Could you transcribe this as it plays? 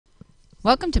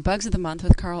Welcome to Bugs of the Month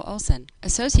with Carl Olson,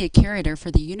 Associate Curator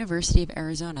for the University of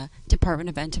Arizona, Department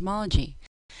of Entomology.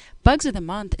 Bugs of the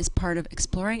Month is part of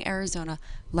Exploring Arizona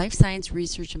Life Science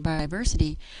Research and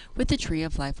Biodiversity with the Tree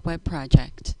of Life web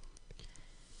project.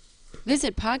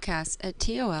 Visit podcasts at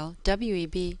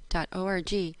tolweb.org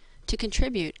to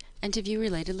contribute and to view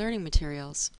related learning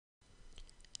materials.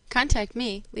 Contact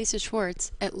me, Lisa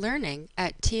Schwartz, at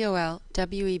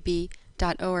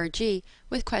learning@tolweb.org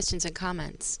with questions and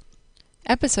comments.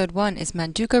 Episode 1 is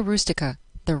Manduca rustica,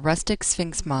 the rustic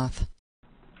Sphinx moth.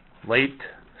 Late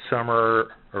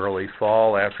summer, early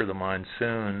fall, after the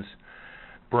monsoons,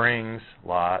 brings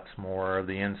lots more of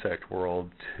the insect world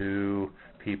to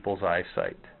people's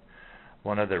eyesight.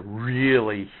 One of the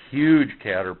really huge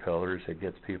caterpillars that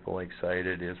gets people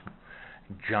excited is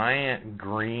giant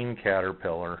green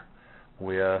caterpillar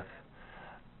with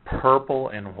purple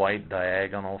and white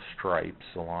diagonal stripes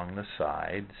along the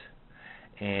sides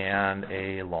and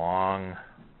a long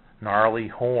gnarly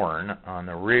horn on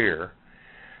the rear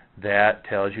that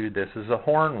tells you this is a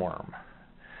hornworm.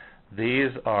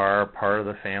 These are part of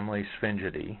the family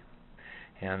Sphingidae,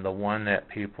 and the one that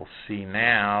people see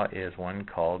now is one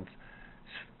called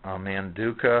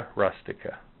Manduca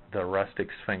rustica, the rustic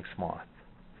sphinx moth.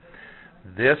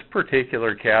 This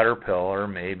particular caterpillar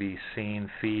may be seen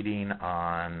feeding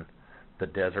on the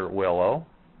desert willow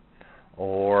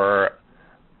or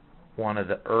one of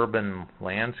the urban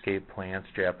landscape plants.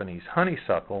 Japanese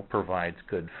honeysuckle provides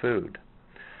good food.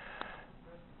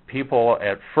 People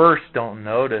at first don't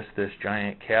notice this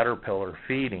giant caterpillar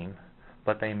feeding,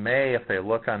 but they may, if they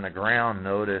look on the ground,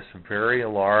 notice very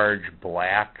large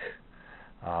black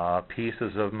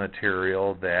pieces of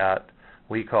material that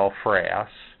we call frass.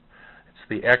 It's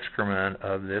the excrement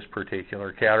of this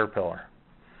particular caterpillar.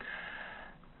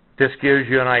 This gives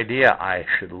you an idea. I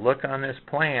should look on this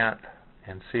plant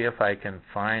and see if I can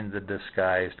find the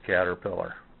disguised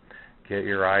caterpillar. Get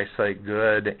your eyesight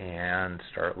good and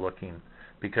start looking,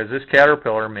 because this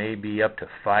caterpillar may be up to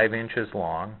 5 inches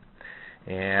long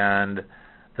and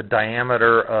the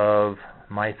diameter of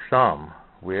my thumb,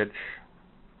 which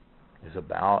is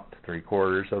about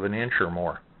 3/4 of an inch or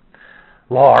more.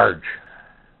 Large.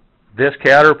 This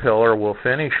caterpillar will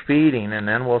finish feeding and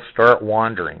then will start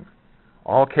wandering.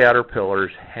 All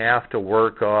caterpillars have to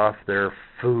work off their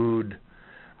food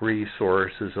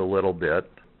resources a little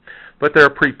bit, but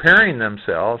they're preparing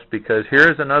themselves, because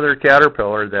here's another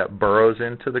caterpillar that burrows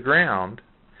into the ground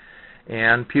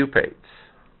and pupates.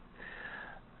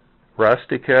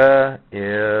 Rustica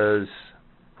is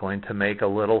going to make a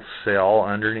little cell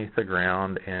underneath the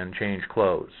ground and change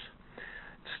clothes.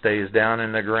 It stays down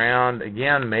in the ground,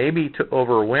 again, maybe to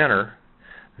overwinter,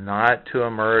 not to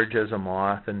emerge as a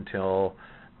moth until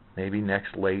maybe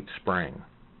next late spring.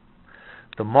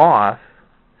 The moth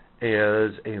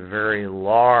is a very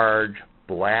large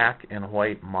black and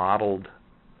white mottled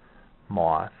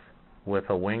moth with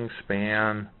a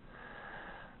wingspan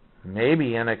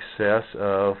maybe in excess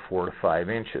of 4 to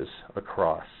 5 inches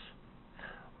across.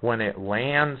 When it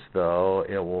lands, though,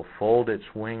 it will fold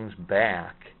its wings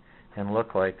back and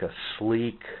look like a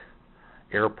sleek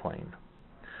airplane.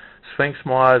 Sphinx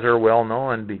moths are well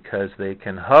known because they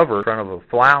can hover in front of a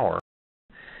flower,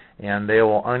 and they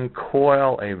will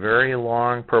uncoil a very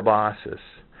long proboscis,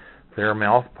 their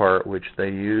mouth part, which they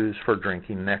use for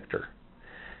drinking nectar.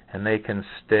 And they can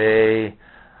stay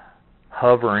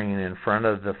hovering in front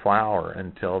of the flower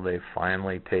until they've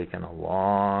finally taken a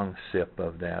long sip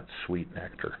of that sweet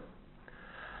nectar.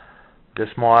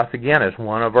 This moth, again, is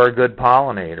one of our good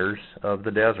pollinators of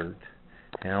the desert,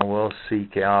 and will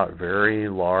seek out very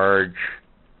large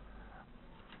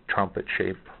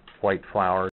trumpet-shaped white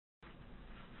flowers.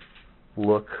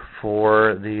 Look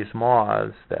for these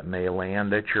moths that may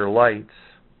land at your lights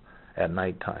at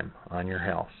nighttime on your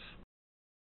house.